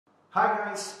Hi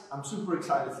guys, I'm super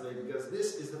excited today because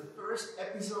this is the first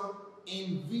episode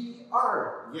in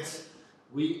VR. Yes,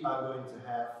 we are going to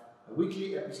have a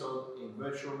weekly episode in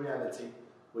virtual reality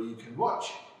where you can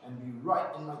watch and be right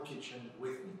in my kitchen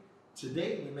with me.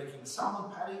 Today we're making salmon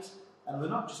patties, and we're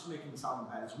not just making salmon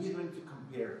patties, we're going to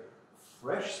compare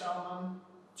fresh salmon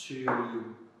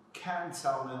to canned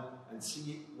salmon and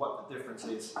see what the difference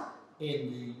is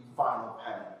in the final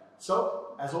patty.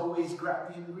 So, as always,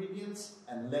 grab the ingredients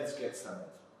and let's get started.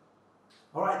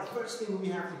 Alright, the first thing we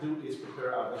have to do is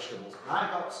prepare our vegetables. And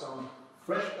I got some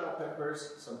fresh bell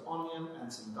peppers, some onion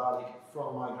and some garlic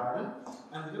from my garden.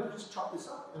 And we're going to just chop this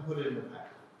up and put it in the pan.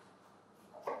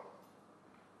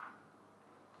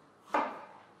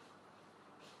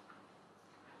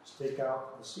 Just take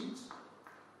out the seeds.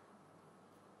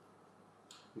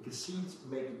 Because seeds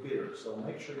make it bitter, so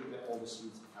make sure you get all the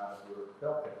seeds out of your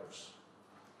bell peppers.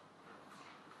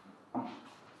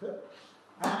 Good.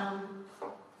 And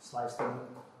slice them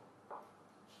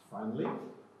finely.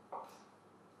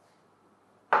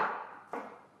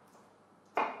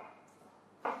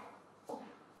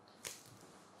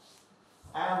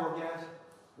 And we'll get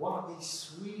one of these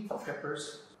sweet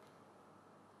peppers.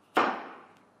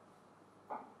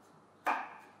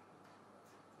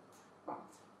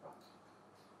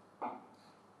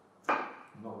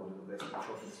 Not really the best for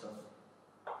chopping stuff.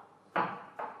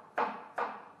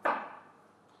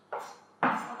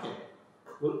 Okay,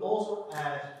 we'll also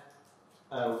add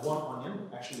one onion.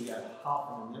 Actually, we add half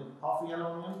an onion, half a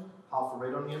yellow onion, half a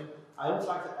red onion. I always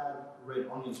like to add red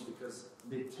onions because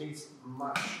they taste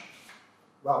much,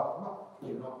 well,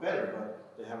 not better,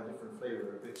 but they have a different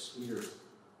flavor, a bit sweeter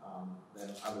than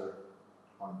other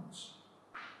onions.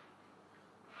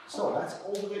 So that's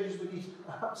all the veggies we need.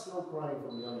 I'm still crying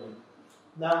from the onion.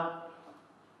 Now,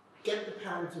 get the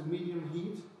pan to medium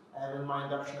heat, and in my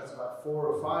induction that's about 4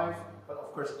 or 5, but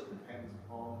of course it depends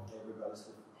on everybody's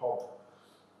hot.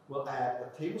 We'll add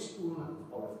a tablespoon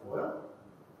of olive oil,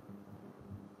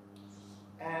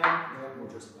 and then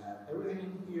we'll just add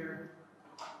everything in here,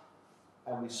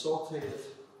 and we saute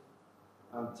it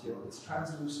until it's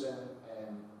translucent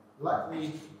and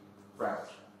lightly brown.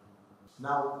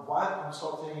 Now, while I'm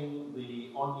sauteing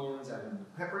the onions and the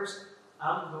peppers,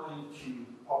 I'm going to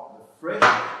pop the fresh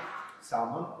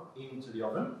salmon into the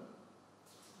oven.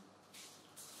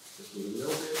 Just with a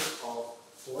little bit of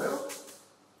foil.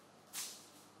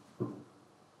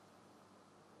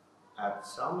 Add the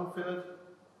salmon fillet.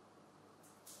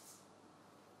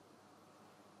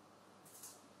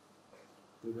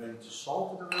 We're going to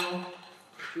salt it a little, not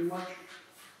too much.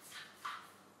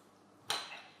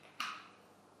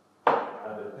 Add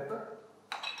a bit of pepper.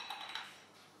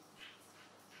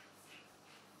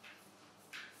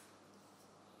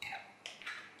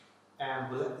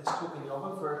 And we'll let this cook in the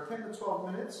oven for 10 to 12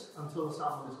 minutes until the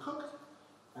salmon is cooked,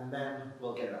 and then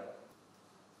we'll get it up.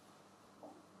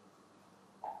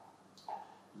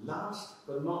 Last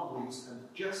but not least, and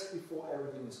just before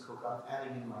everything is cooked, I'm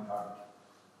adding in my garlic.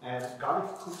 And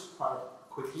garlic cooks quite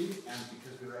quickly, and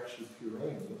because we're actually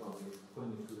pureeing it, or we're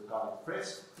putting it through the garlic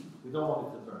press, we don't want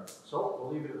it to burn. So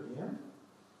we'll leave it at the end.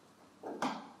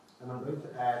 And I'm going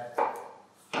to add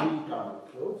 3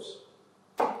 garlic cloves.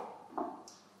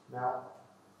 Now,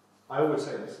 I always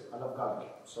say this, I love garlic,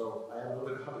 so I add a little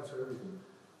bit of garlic to everything.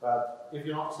 But if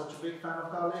you're not such a big fan of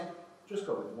garlic, just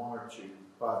go with 1 or 2.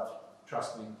 But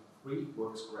trust me, 3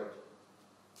 works great.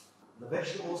 The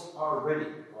vegetables are ready,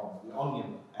 well, the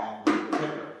onion and the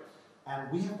pepper.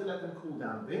 And we have to let them cool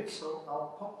down a bit, so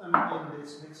I'll pop them in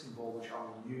this mixing bowl, which I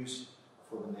will use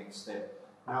for the next step.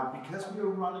 Now, because we are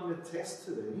running a test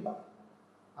today,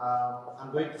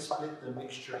 I'm going to split the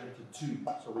mixture into 2.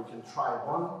 So we can try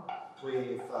one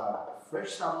with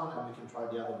fresh salmon, and we can try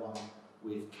the other one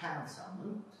with canned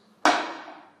salmon.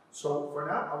 So for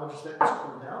now, I will just let this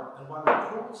cool down, and while it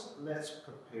cools, let's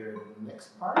prepare the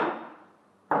next part.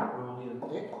 We will need an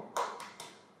egg.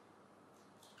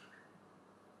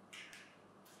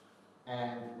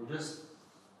 And we'll just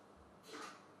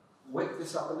wet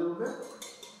this up a little bit.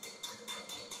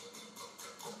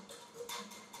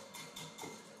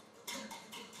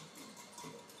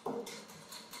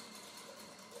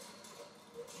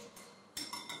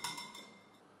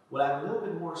 We'll add a little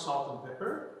bit more salt and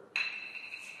pepper.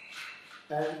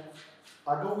 And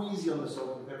I go easy on the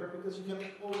salt and pepper because you can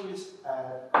always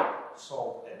add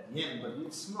salt at the end, but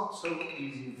it's not so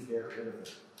easy to get rid of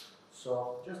it.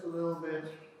 So just a little bit.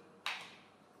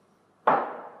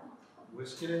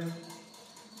 Whisk it in.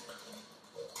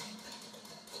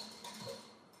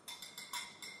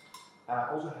 And I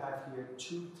also have here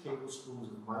 2 tablespoons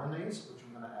of mayonnaise, which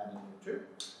I'm going to add in here too.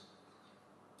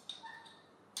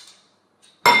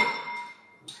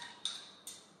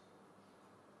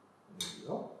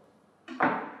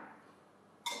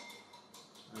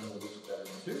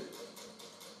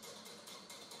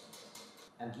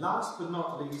 last but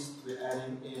not least, we're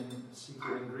adding in the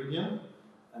secret ingredient,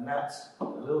 and that's a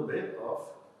little bit of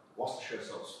Worcestershire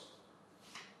sauce.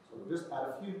 So we'll just add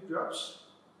a few drops.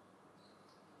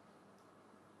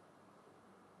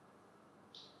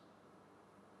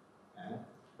 And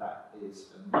that is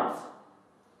enough.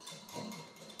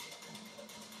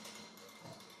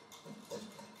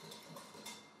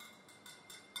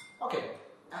 Okay,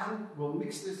 and we'll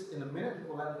mix this in a minute.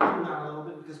 We'll let it cool down a little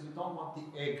bit because we don't want the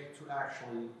egg to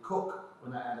actually cook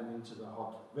when I add them into the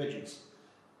hot veggies.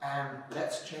 And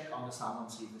let's check on the salmon,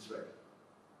 see if it's ready.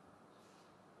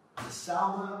 The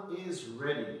salmon is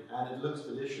ready and it looks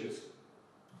delicious.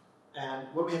 And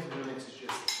what we have to do next is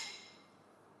just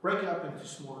break it up into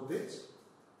smaller bits.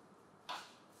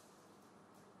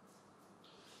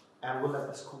 And we'll let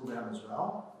this cool down as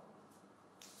well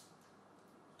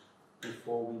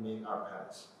before we make our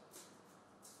patties.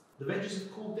 The veggies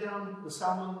have cooled down, the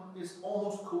salmon is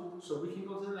almost cooked, so we can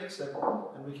go to the next step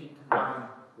and we can combine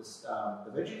this,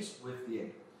 the veggies with the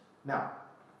egg. Now,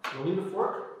 we'll need a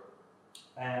fork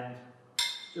and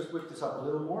just whip this up a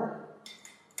little more.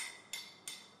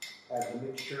 Add the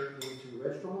mixture into the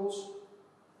vegetables.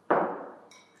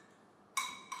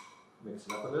 Mix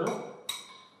it up a little.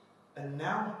 And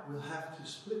now we'll have to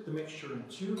split the mixture in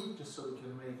two, just so we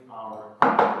can make our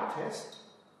test.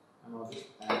 And I'll just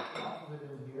add half of it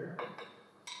in here.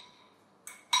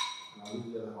 And I'll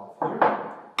leave the other half here.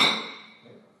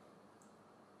 Okay.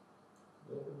 A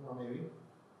little bit more maybe.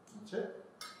 That's it.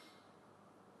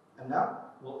 And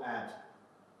now we'll add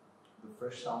the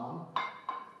fresh salmon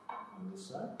on this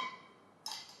side.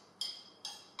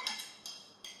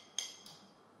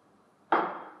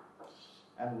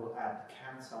 And we'll add the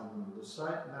canned salmon on this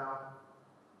side. Now,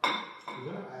 we're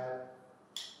going to add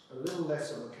a little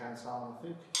less of the canned salmon. I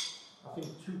think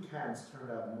 2 cans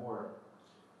turned out more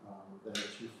than the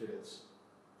 2 fillets.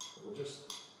 So we'll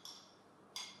just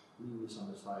leave this on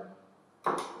the side.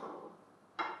 Okay.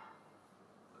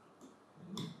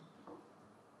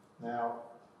 Now,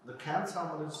 the canned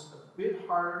salmon is a bit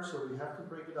harder, so we have to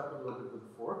break it up a little bit with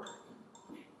a fork.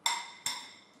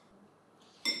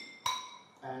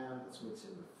 And let's mix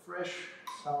in the fresh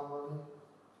salmon,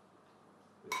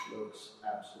 which looks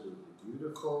absolutely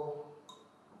beautiful.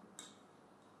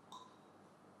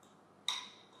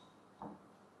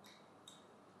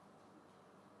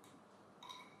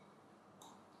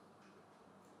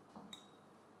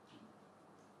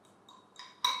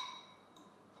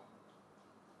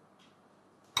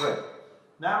 Great.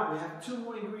 Now we have 2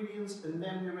 more ingredients and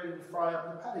then we're ready to fry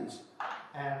up the patties.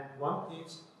 And one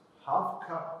is half a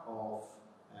cup of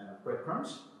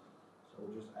breadcrumbs. So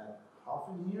we'll just add half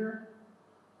in here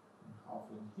and half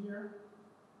in here.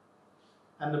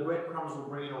 And the breadcrumbs will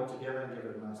bring it all together and give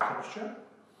it a nice texture.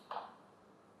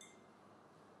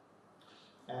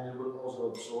 And it will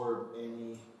also absorb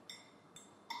any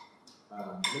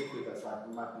liquid that's like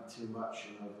might be too much,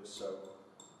 you know, just so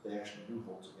they actually do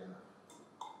hold together.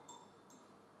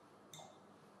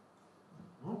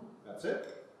 That's it.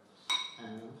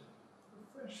 And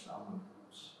the fresh salmon.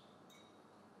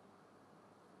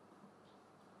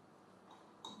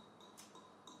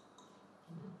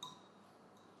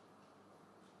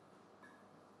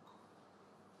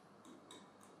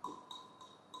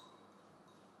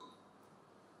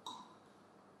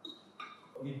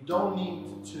 You don't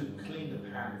need to clean the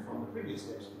pan from the previous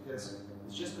steps because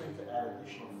it's just going to add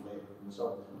additional flavor.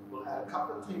 So we'll add a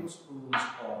couple of tablespoons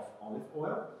of olive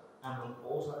oil and we'll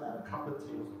also add a couple of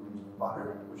tablespoons of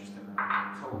butter, which is going to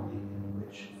totally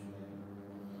enrich the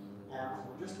flavor. And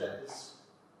we'll just let this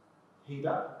heat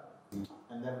up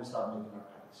and then we start making our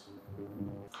patties.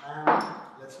 And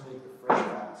let's make the fresh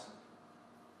patties.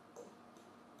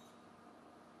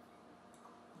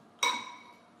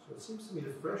 So it seems to me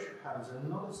the fresh patties are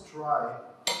not as dry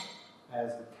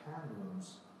as the canned ones.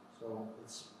 So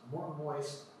it's more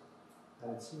moist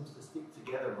and it seems to stick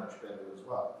together much better as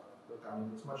well. Look, I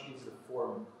mean, it's much easier to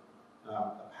form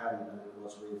a patty than it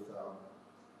was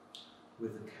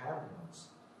with the canned ones.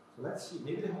 So let's see,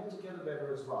 maybe they hold together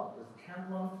better as well. With the canned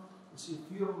one, you see a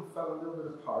few of them fell a little bit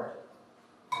apart.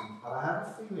 But I have a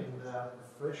feeling that the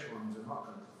fresh ones are not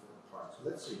going to fall apart. So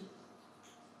let's see.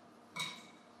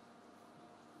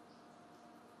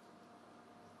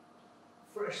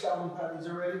 Fresh salmon patties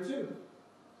are ready too.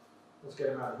 Let's get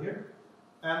them out of here.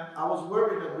 And I was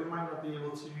worried that we might not be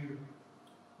able to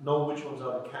know which ones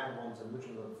are the canned ones and which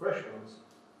ones are the fresh ones.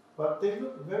 But they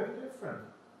look very different.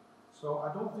 So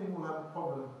I don't think we'll have a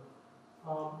problem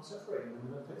separating them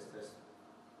in a taste test.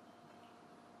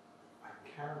 I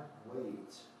can't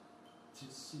wait to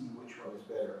see which one is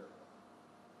better.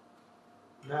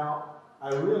 Now, I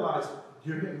realized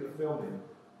during the filming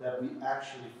that we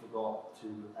actually forgot to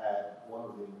add one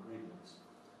of the ingredients.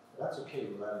 But that's okay,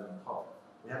 we'll add it on top.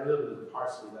 We have a little bit of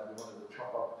parsley that we wanted to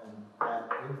chop up and add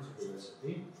into the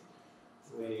recipe,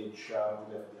 which we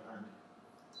left behind.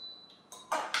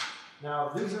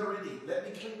 Now these are ready. Let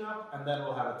me clean up and then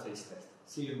we'll have a taste test.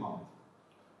 See you in a moment.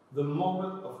 The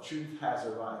moment of truth has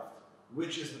arrived.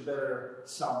 Which is the better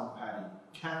salmon patty?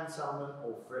 Canned salmon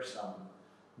or fresh salmon?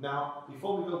 Now,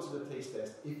 before we go to the taste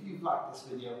test, if you've liked this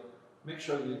video, make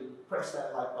sure you press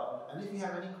that like button. And if you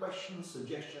have any questions,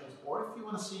 suggestions, or if you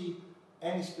want to see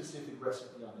any specific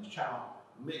recipe on this channel,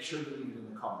 make sure you leave it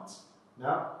in the comments.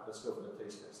 Now, let's go for the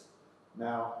taste test.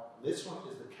 Now, this one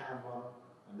is the canned one,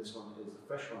 and this one is the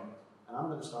fresh one. And I'm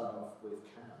going to start off with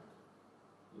canned.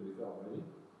 Here we go, ready?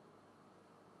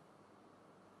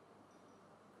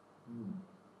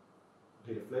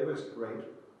 Okay, the flavor is great.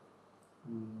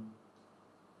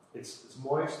 It's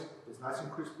moist, it's nice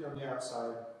and crispy on the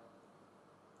outside.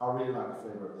 I really like the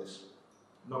flavor of this.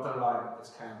 Not gonna lie,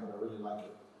 it's canned, but I really like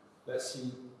it. Let's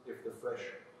see if the fresh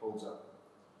holds up.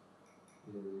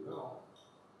 Here we go.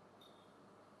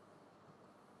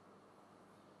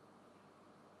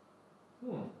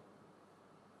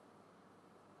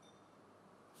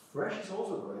 Fresh is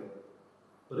also great,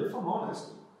 but if I'm honest,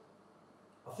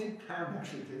 I think canned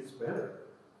actually tastes better.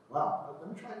 Wow, let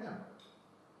me try again.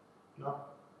 No,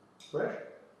 fresh.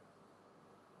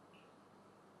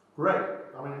 Great.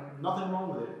 I mean, nothing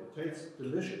wrong with it. It tastes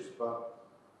delicious, but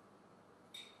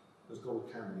let's go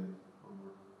with canned again.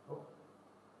 Oh.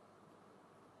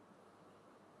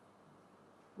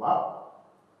 Wow.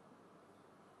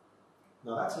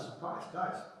 Now that's a surprise,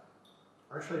 guys.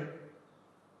 Actually,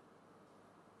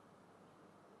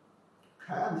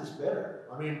 canned is better.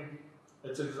 I mean,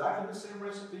 it's exactly the same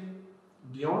recipe.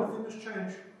 The only thing that's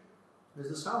changed is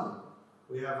the salmon.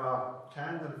 We have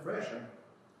canned and fresh. And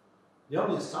the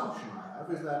only assumption I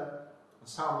have is that the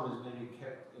salmon is maybe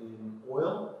kept in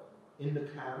oil in the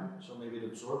can, so maybe it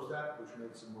absorbs that, which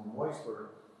makes it more moist, or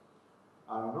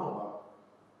I don't know.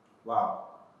 Wow,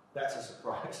 that's a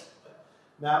surprise.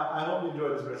 Now, I hope you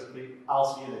enjoyed this recipe.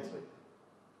 I'll see you next week.